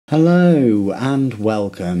Hello and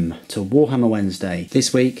welcome to Warhammer Wednesday.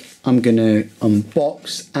 This week I'm going to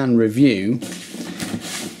unbox and review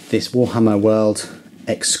this Warhammer World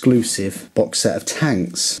exclusive box set of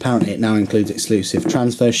tanks. Apparently it now includes exclusive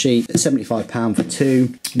transfer sheet. It's £75 for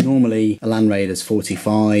two. Normally a Land Raider's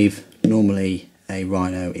 45, normally a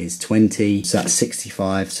Rhino is 20, so that's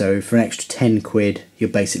 65. So for an extra 10 quid you're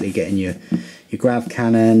basically getting your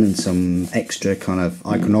Grav-Cannon and some extra kind of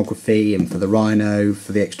iconography, and for the Rhino,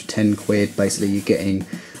 for the extra 10 quid, basically you're getting,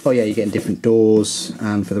 you're getting different doors,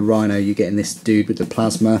 and for the Rhino you're getting this dude with the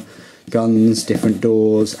plasma guns, different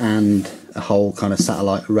doors, and a whole kind of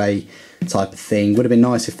satellite array type of thing. Would have been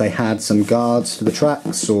nice if they had some guards for the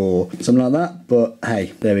tracks or something like that, but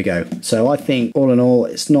hey, there we go. So I think all in all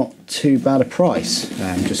it's not too bad a price,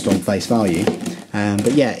 just on face value.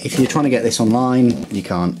 But yeah, if you're trying to get this online, you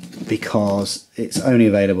can't, because it's only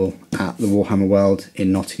available at the Warhammer World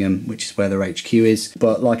in Nottingham, which is where their HQ is.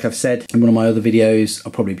 But like I've said in one of my other videos,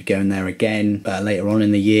 I'll probably be going there again later on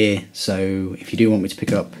in the year. So if you do want me to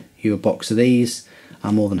pick up you a box of these,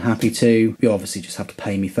 I'm more than happy to. You obviously just have to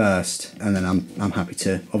pay me first, and then I'm happy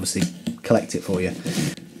to obviously collect it for you.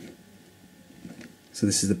 So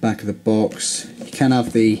this is the back of the box. You can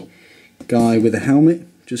have the guy with a helmet,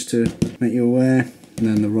 just to make you aware, and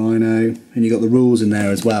then the Rhino, and you got the rules in there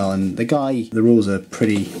as well. And the rules are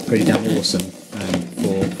pretty damn awesome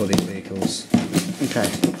for these vehicles. Okay,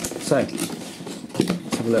 so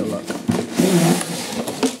let's have a little look.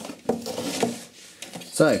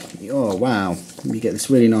 So, oh wow, you get this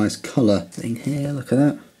really nice colour thing here. Look at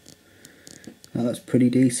that. That looks pretty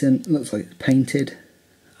decent. Looks like it's painted.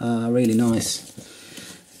 Really nice.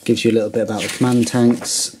 Gives you a little bit about the command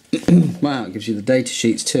tanks. Wow, it gives you the data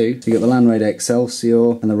sheets too. So you got the Land Raider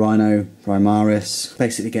Excelsior and the Rhino Primaris.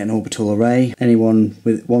 Basically get an orbital array. Anyone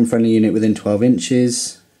with one friendly unit within 12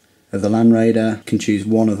 inches of the Land Raider can choose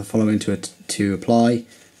one of the following to apply.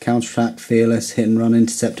 Counterattack, Fearless, Hit and Run,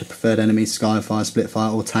 Interceptor, Preferred Enemies, Skyfire,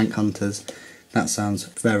 Splitfire, or Tank Hunters. That sounds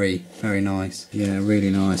very nice. Yeah, really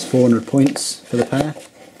nice. 400 points for the pair.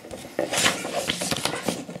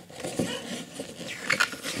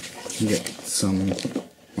 You get some.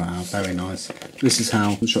 Wow, very nice. This is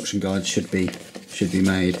how instruction guides should be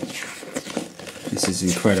made. This is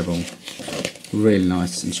incredible. Really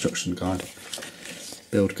nice instruction guide,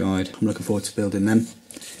 build guide. I'm looking forward to building them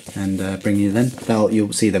and bringing you them.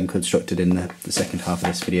 You'll see them constructed in the second half of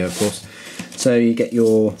this video, of course. So you get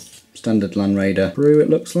your standard Land Raider brew, it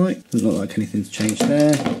looks like. Doesn't look like anything's changed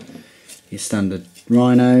there. Your standard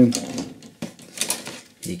Rhino.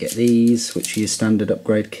 You get these, which are your standard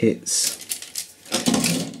upgrade kits.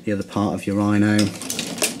 The other part of your Rhino.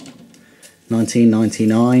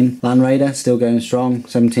 1999. Land Raider, still going strong,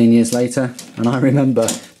 17 years later. And I remember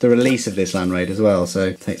the release of this Land Raider as well, so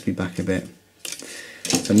it takes me back a bit.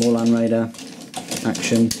 So more Land Raider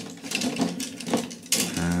action.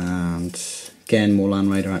 And again, more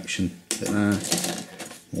Land Raider action.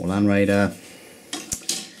 More Land Raider.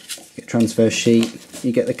 You get transfer sheet.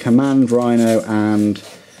 You get the Command Rhino and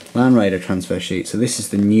Land Raider transfer sheet. So this is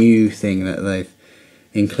the new thing that they've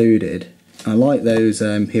included. I like those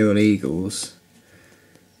Imperial Eagles.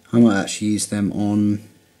 I might actually use them on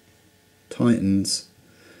Titans.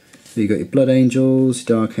 So you got your Blood Angels,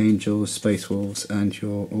 your Dark Angels, Space Wolves, and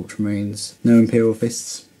your Ultramarines. No Imperial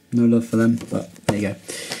Fists, no love for them, but there you go.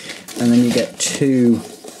 And then you get two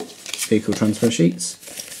vehicle transfer sheets,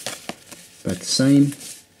 both the same.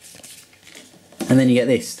 And then you get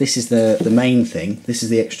this. This is the main thing. This is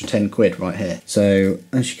the extra 10 quid right here. So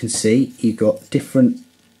as you can see, you've got different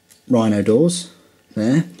Rhino doors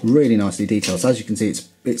there, really nicely detailed. So as you can see,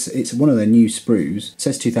 it's one of their new sprues. It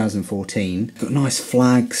says 2014. Got nice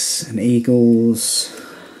flags and eagles.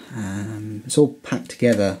 It's all packed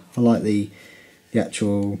together. I like the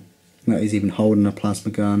actual. He's even holding a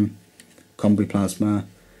plasma gun, combi plasma.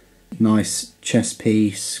 Nice chest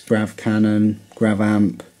piece, Grav-Cannon,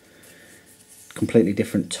 Grav-Amp. Completely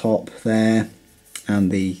different top there, and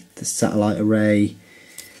the satellite array,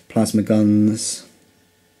 plasma guns,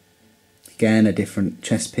 again a different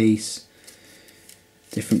chest piece,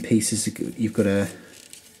 different pieces. You've got a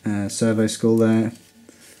servo skull there,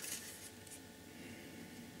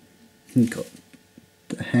 you've got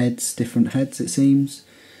heads, different heads it seems.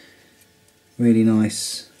 Really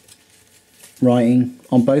nice writing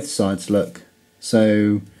on both sides, look,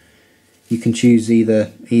 so you can choose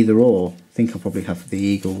either or. I think I'll probably have the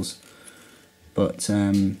Eagles, but yeah,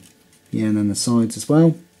 and then the sides as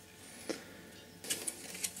well.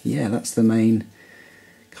 Yeah, that's the main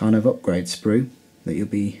kind of upgrade sprue that you'll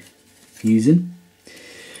be using.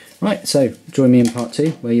 Right, so join me in part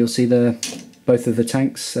 2 where you'll see both of the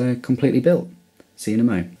tanks completely built. See you in a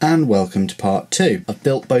mo. And welcome to part 2. I've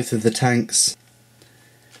built both of the tanks.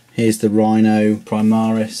 Here's the Rhino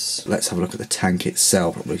Primaris. Let's have a look at the tank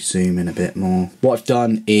itself. Probably zoom in a bit more. What I've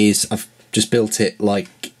done is I've just built it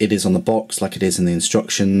like it is on the box, like it is in the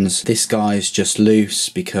instructions. This guy's just loose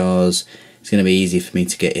because it's going to be easy for me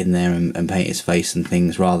to get in there and paint his face and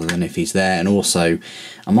things rather than if he's there. And also,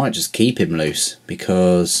 I might just keep him loose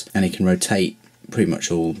because, and he can rotate pretty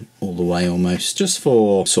much all the way almost, just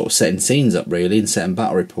for sort of setting scenes up really and setting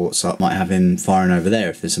battle reports up. Might have him firing over there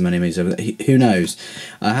if there's some enemies over there. Who knows?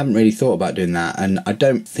 I haven't really thought about doing that, and I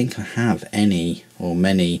don't think I have any or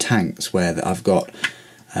many tanks where I've got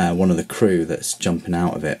one of the crew that's jumping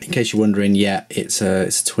out of it. In case you're wondering, yeah, it's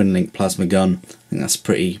a twin link plasma gun. I think that's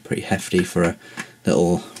pretty hefty for a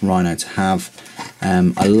little Rhino to have.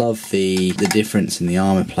 I love the difference in the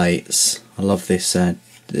armour plates. I love this.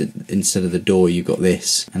 Instead of the door, you've got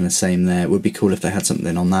this, and the same there. It would be cool if they had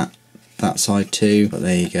something on that side too. But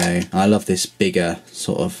there you go. I love this bigger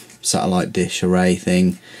sort of satellite dish array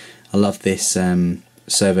thing. I love this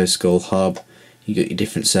servo skull hub. You got your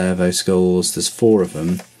different servo skulls. There's 4 of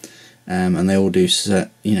them, and they all do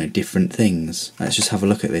different things. Let's just have a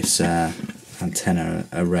look at this antenna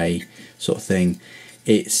array sort of thing.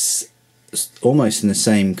 It's almost in the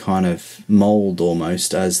same kind of mould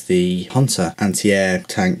almost as the Hunter anti-air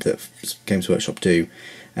tank that Games Workshop do.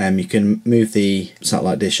 You can move the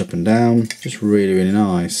satellite dish up and down, just really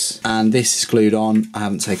nice. And this is glued on. I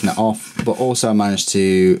haven't taken it off, but also I managed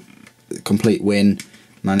to complete win.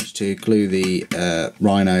 Managed to glue the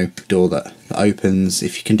Rhino door that opens.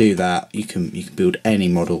 If you can do that, you can build any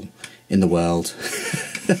model in the world.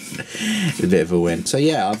 It's a bit of a win. So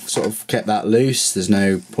yeah, I've sort of kept that loose. There's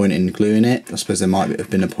no point in gluing it. I suppose there might have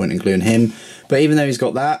been a point in gluing him, but even though he's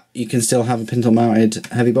got that, you can still have a pintle mounted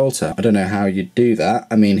heavy bolter. I don't know how you'd do that.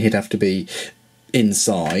 I mean, he'd have to be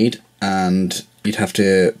inside, and you'd have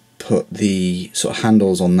to put the sort of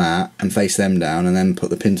handles on that and face them down, and then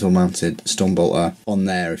put the pintle mounted storm bolter on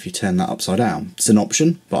there if you turn that upside down. It's an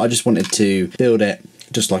option, but I just wanted to build it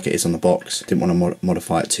just like it is on the box. Didn't want to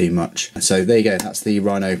modify it too much. So there you go, that's the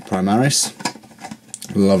Rhino Primaris.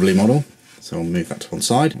 Lovely model. So I'll move that to one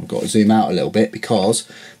side. I've got to zoom out a little bit because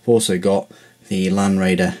I've also got the Land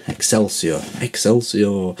Raider Excelsior.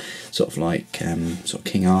 Sort of like sort of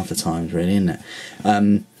King Arthur times really, isn't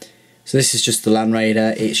it? So this is just the Land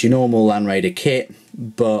Raider. It's your normal Land Raider kit,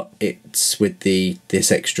 but it's with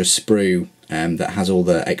this extra sprue that has all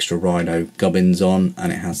the extra Rhino gubbins on,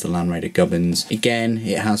 and it has the Land Raider gubbins. Again,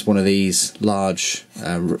 it has one of these large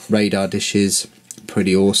radar dishes.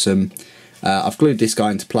 Pretty awesome. I've glued this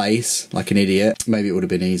guy into place like an idiot. Maybe it would have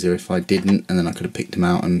been easier if I didn't, and then I could have picked him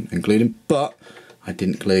out and glued him, but I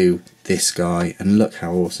didn't glue this guy, and look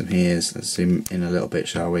how awesome he is. Let's zoom in a little bit,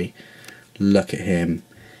 shall we? Look at him.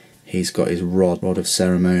 He's got his rod of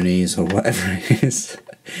ceremonies or whatever it is.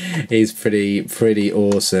 He's pretty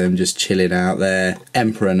awesome, just chilling out there.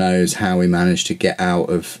 Emperor knows how he managed to get out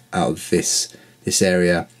of this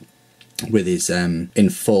area with his in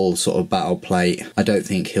full sort of battle plate. I don't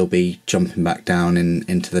think he'll be jumping back down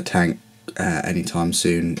into the tank anytime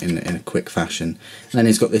soon in a quick fashion. And then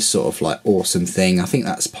he's got this sort of like awesome thing. I think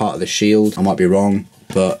that's part of the shield. I might be wrong,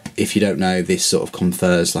 but if you don't know, this sort of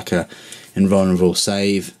confers like a invulnerable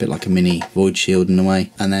save, a bit like a mini void shield in a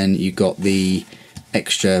way. And then you've got the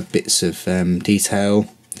extra bits of detail,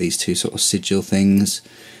 these 2 sort of sigil things,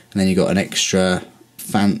 and then you've got an extra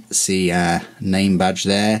fancy name badge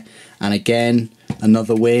there. And again,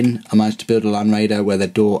 another win. I managed to build a Land Raider where the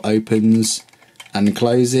door opens and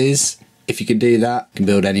closes. If you can do that, you can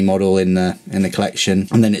build any model in the collection.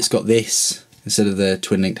 And then it's got this, instead of the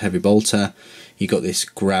twin linked heavy bolter, you got this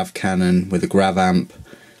Grav-Cannon with a grav amp.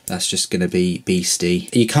 That's just going to be beastie.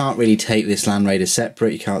 You can't really take this Land Raider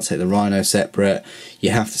separate, you can't take the Rhino separate, you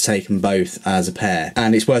have to take them both as a pair.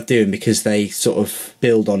 And it's worth doing because they sort of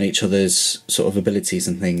build on each other's sort of abilities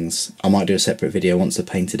and things. I might do a separate video once they're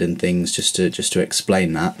painted and things just to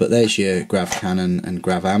explain that. But there's your Grav-Cannon and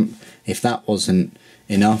grav amp. If that wasn't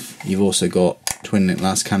enough, you've also got twin link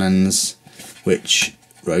las cannons which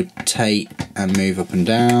rotate and move up and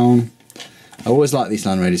down. I always like these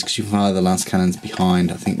Land Raiders because you can fire the las cannons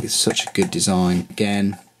behind. I think it's such a good design.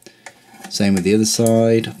 Again, same with the other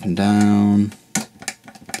side, up and down,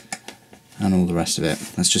 and all the rest of it.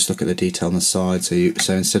 Let's just look at the detail on the side. So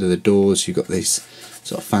instead of the doors, you've got this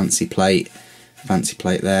sort of fancy plate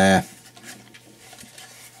there,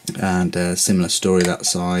 and a similar story that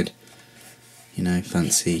side. You know,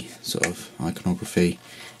 fancy sort of iconography.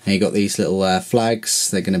 And you've got these little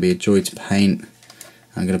flags. They're going to be a joy to paint.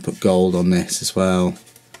 I'm going to put gold on this as well,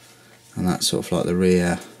 and that's sort of like the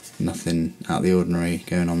rear, nothing out of the ordinary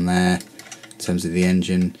going on there. terms of the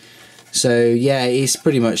engine. So yeah, it's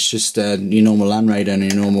pretty much just your normal Land Raider and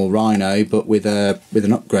your normal Rhino, but with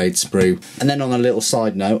an upgrade sprue. And then on a little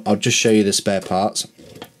side note, I'll just show you the spare parts.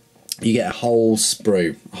 You get a whole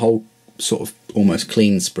sprue, a whole sort of almost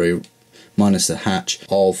clean sprue, minus the hatch,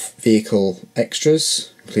 of vehicle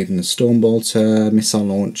extras, including the storm bolter, missile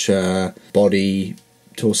launcher, body,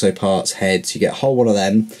 torso parts, heads. You get a whole one of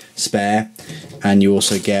them spare, and you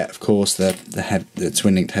also get, of course, the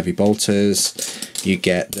twin-linked heavy bolters. You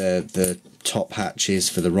get the top hatches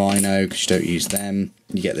for the Rhino, because you don't use them.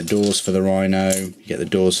 You get the doors for the Rhino. You get the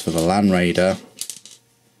doors for the Land Raider.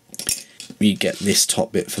 You get this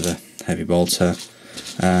top bit for the heavy bolter.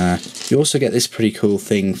 You also get this pretty cool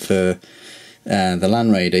thing for the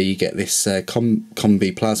Land Raider. You get this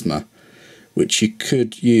combi plasma, which you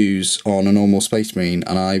could use on a normal Space Marine,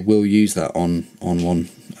 and I will use that on one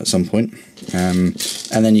at some point. And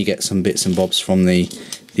then you get some bits and bobs from the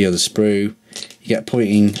other sprue. You get a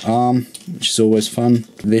pointing arm, which is always fun.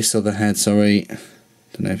 This other head, sorry,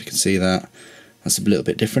 don't know if you can see that. That's a little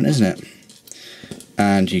bit different, isn't it?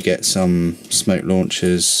 And you get some smoke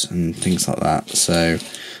launchers and things like that. So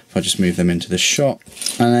if I just move them into the shot,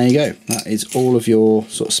 and there you go. That is all of your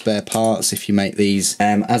sort of spare parts if you make these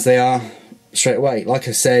as they are straight away. Like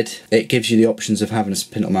I said, it gives you the options of having a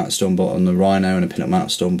pintle mounted storm bolt on the Rhino and a pintle mounted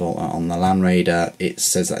storm bolt on the Land Raider. It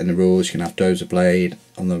says that in the rules. You can have dozer blade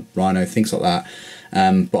on the Rhino, things like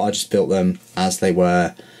that. But I just built them as they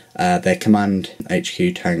were. They're command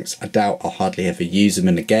HQ tanks. I doubt I'll hardly ever use them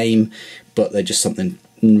in a game, but they're just something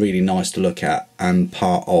really nice to look at, and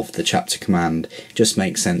part of the chapter command. It just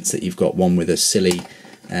makes sense that you've got one with a silly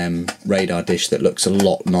radar dish that looks a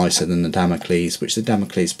lot nicer than the Damocles, which the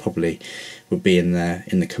Damocles probably would be in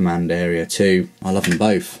the command area too. I love them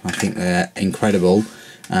both. I think they're incredible,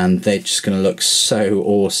 and they're just going to look so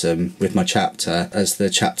awesome with my chapter as the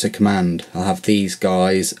chapter command. I'll have these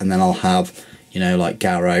guys, and then I'll have, you know, like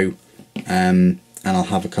Garrow, and I'll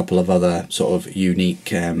have a couple of other sort of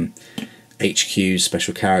unique HQs,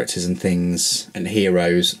 special characters and things, and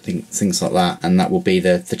heroes, things like that, and that will be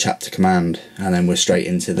the chapter command. And then we're straight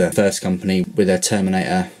into the first company with their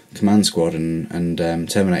Terminator command squad and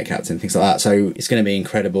Terminator captain, things like that. So it's going to be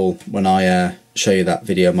incredible when I show you that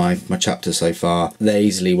video of my chapter so far. They're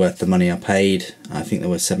easily worth the money I paid. I think they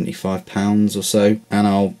were £75 or so, and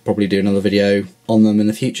I'll probably do another video on them in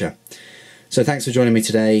the future. So thanks for joining me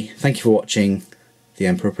today. Thank you for watching. The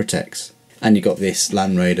Emperor Protects. And you got this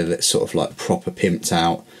Land Raider that's sort of like proper pimped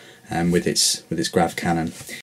out with its Grav-Cannon.